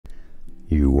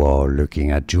You are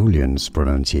looking at Julian's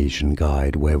pronunciation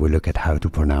guide, where we look at how to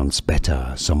pronounce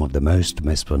better some of the most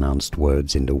mispronounced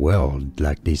words in the world,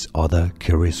 like this other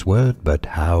curious word. But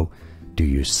how do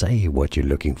you say what you're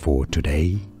looking for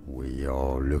today? We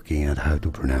are looking at how to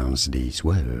pronounce these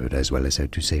words, as well as how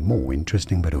to say more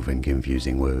interesting but often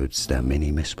confusing words that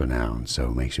many mispronounce, so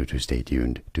make sure to stay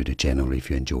tuned to the channel if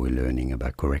you enjoy learning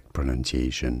about correct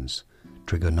pronunciations.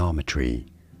 Trigonometry.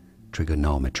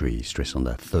 Trigonometry, stress on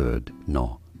that third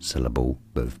no syllable.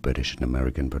 Both British and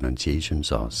American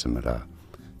pronunciations are similar.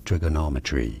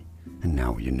 Trigonometry. And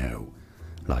now you know.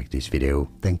 Like this video.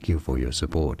 Thank you for your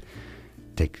support.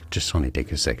 Just only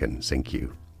take a second. Thank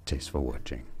you. Thanks for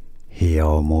watching. Here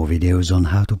are more videos on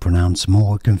how to pronounce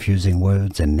more confusing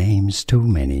words and names too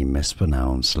many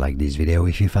mispronounced. Like this video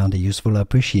if you found it useful. I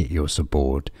appreciate your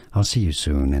support. I'll see you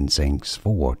soon and thanks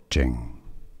for watching.